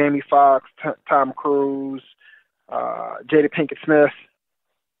Jamie Foxx, Tom Cruise, Jada Pinkett Smith.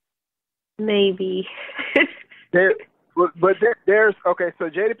 Maybe. There's okay. So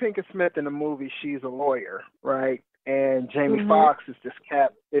Jada Pinkett Smith in the movie, she's a lawyer, right? And Jamie Foxx is this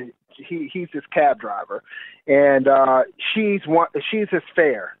he's this cab driver, and she's his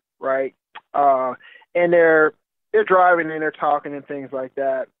fare, right? And they're driving and they're talking and things like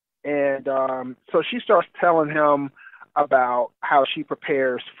that, and so she starts telling him about how she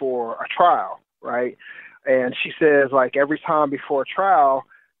prepares for a trial, right? And she says like every time before a trial,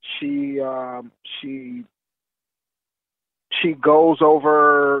 she goes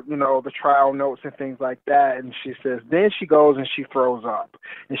over, the trial notes and things like that. And she says, then she goes and she throws up.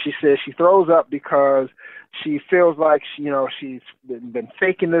 And she says she throws up because she feels like, she's been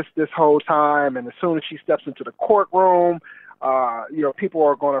faking this whole time. And as soon as she steps into the courtroom, people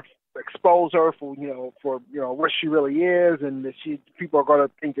are going to expose her for what she really is. And that people are going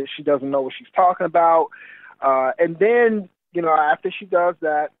to think that she doesn't know what she's talking about. And then, after she does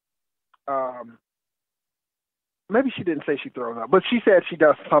that, maybe she didn't say she throws up, but she said she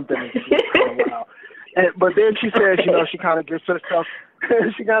does something. But then she says, she kind of gets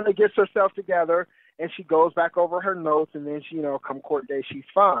herself together, and she goes back over her notes, and then she, come court day, she's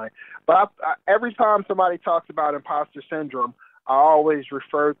fine. But every time somebody talks about imposter syndrome, I always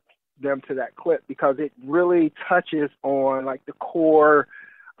refer them to that clip because it really touches on like the core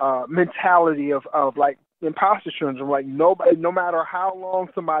mentality of like imposter syndrome. Like nobody, no matter how long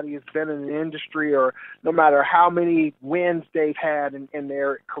somebody has been in the industry or no matter how many wins they've had in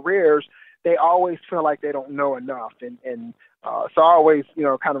their careers, they always feel like they don't know enough. And so I always,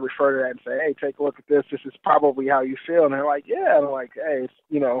 kind of refer to that and say, hey, take a look at this. This is probably how you feel. And they're like, yeah. And I'm like, hey,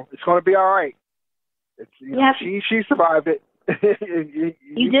 it's going to be all right. It's, she survived it.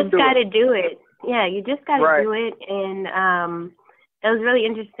 you just got to do it. Yeah, you just got to do it. And it was really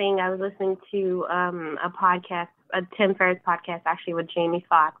interesting. I was listening to a podcast, a Tim Ferriss podcast, actually, with Jamie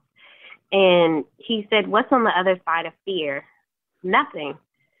Foxx. And he said, what's on the other side of fear? Nothing.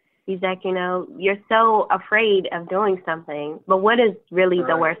 He's like, you're so afraid of doing something, but what is really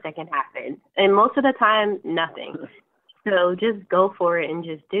the worst that can happen? And most of the time, nothing. So just go for it and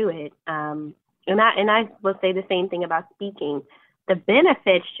just do it. And I will say the same thing about speaking. The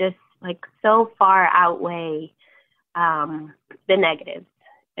benefits just like so far outweigh the negatives,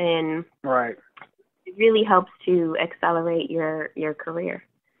 and it really helps to accelerate your career.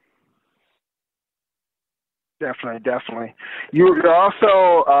 Definitely. You're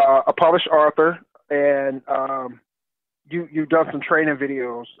also a published author, and you've done some training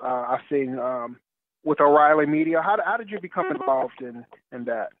videos. I've seen with O'Reilly Media. How did you become involved in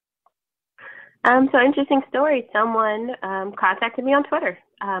that? So interesting story. Someone contacted me on Twitter.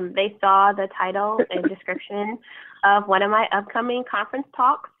 They saw the title and description of one of my upcoming conference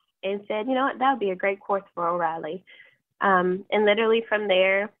talks and said, that would be a great course for O'Reilly. And literally from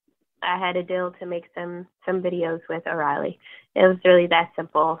there, I had a deal to make some videos with O'Reilly. It was really that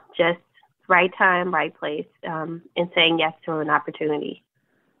simple, just right time, right place, and saying yes to an opportunity.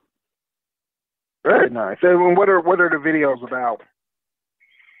 Very nice. And what are the videos about?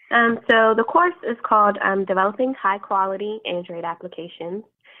 So the course is called Developing High-Quality Android Applications,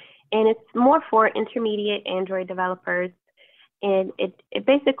 and it's more for intermediate Android developers, and it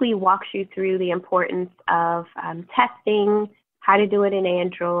basically walks you through the importance of testing, how to do it in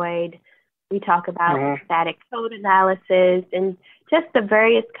Android. We talk about static code analysis and just the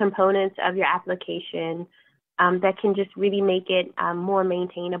various components of your application that can just really make it more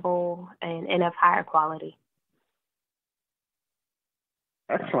maintainable and of higher quality.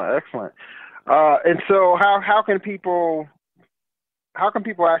 Excellent. And so how can people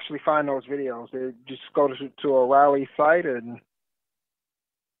actually find those videos? They just go to O'Reilly's site and.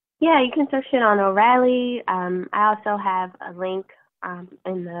 Yeah, you can search it on O'Reilly. I also have a link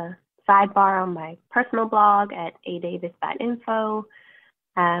in the sidebar on my personal blog at adavis.info.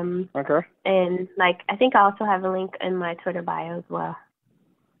 Okay. And I think I also have a link in my Twitter bio as well.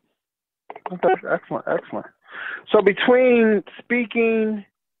 Okay, excellent. So between speaking,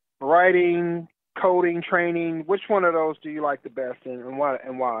 writing, coding, training, which one of those do you like the best, and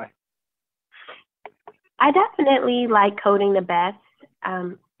why? I definitely like coding the best.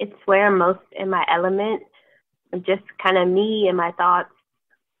 It's where I'm most in my element, just kind of me and my thoughts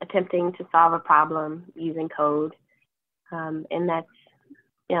attempting to solve a problem using code. And that's,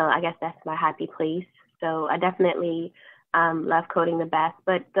 I guess that's my happy place. So I definitely love coding the best,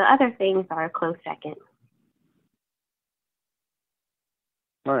 but the other things are a close second.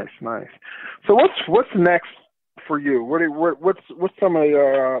 Nice. So what's next for you? What's some of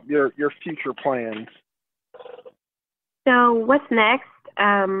your future plans? So what's next?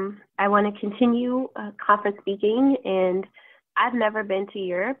 I want to continue conference speaking, and I've never been to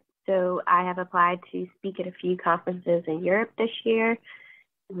Europe, so I have applied to speak at a few conferences in Europe this year,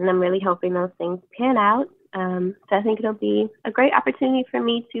 and I'm really hoping those things pan out. So I think it'll be a great opportunity for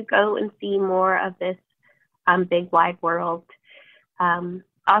me to go and see more of this big wide world.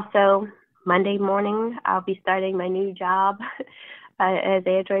 Also, Monday morning, I'll be starting my new job as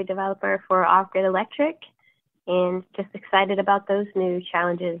Android developer for Off-Grid Electric, and just excited about those new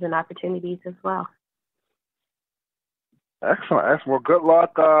challenges and opportunities as well. Excellent. Well, good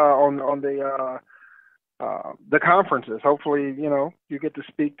luck on the conferences. Hopefully, you get to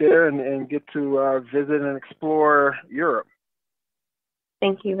speak there and get to visit and explore Europe.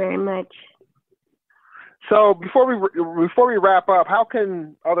 Thank you very much. So before we wrap up, how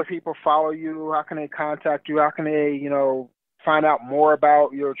can other people follow you? How can they contact you? How can they, find out more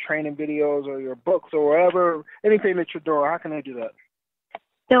about your training videos or your books or whatever, anything that you're doing? How can they do that?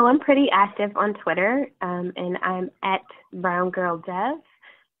 So I'm pretty active on Twitter, and I'm at BrownGirlDev,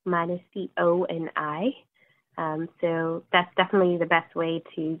 minus the O and I. So that's definitely the best way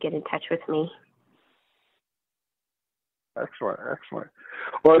to get in touch with me. Excellent.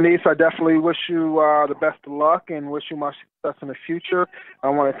 Well, Annyce, I definitely wish you the best of luck and wish you much success in the future. I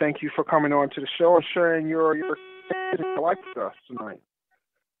want to thank you for coming on to the show and sharing your life with us tonight.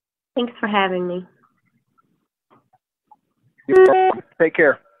 Thanks for having me. You're welcome. Take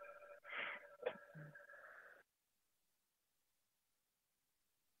care.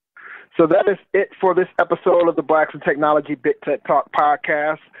 So that is it for this episode of the Blacks in Technology Big Tech Talk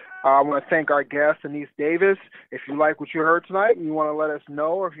podcast. I want to thank our guest, Annyce Davis. If you like what you heard tonight and you want to let us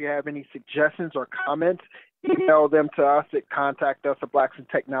know, or if you have any suggestions or comments, email them to us at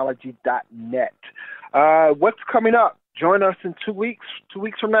contactus@blacksintechnology.net. What's coming up? Join us in 2 weeks. 2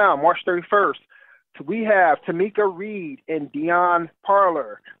 weeks from now, March 31st. So we have Tamika Reed and Dion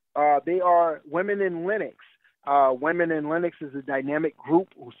Parler. They are Women in Linux. Women in Linux is a dynamic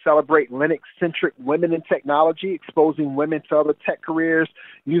group who celebrate Linux-centric women in technology, exposing women to other tech careers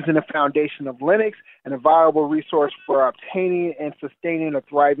using the foundation of Linux, and a viable resource for obtaining and sustaining a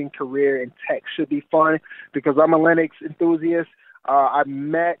thriving career in tech. Should be fun because I'm a Linux enthusiast. I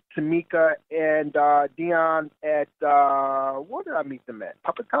met Tamika and Dion at, where did I meet them at?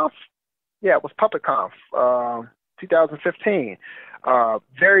 PuppetConf? Yeah, it was PuppetConf, 2015.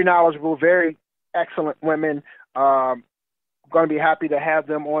 Very knowledgeable, very excellent women. Going to be happy to have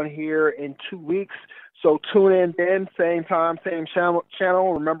them on here in 2 weeks. So tune in then, same time, same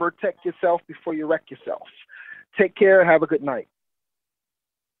channel. Remember, tech yourself before you wreck yourself. Take care. Have a good night.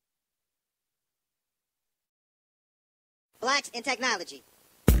 Blacks in Technology.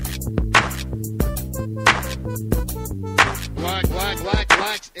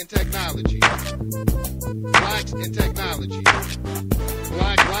 Blacks in Technology. Blacks in Technology.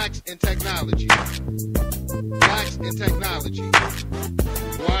 Blacks in Technology. Blacks in Technology.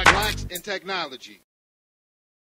 Blacks in Technology.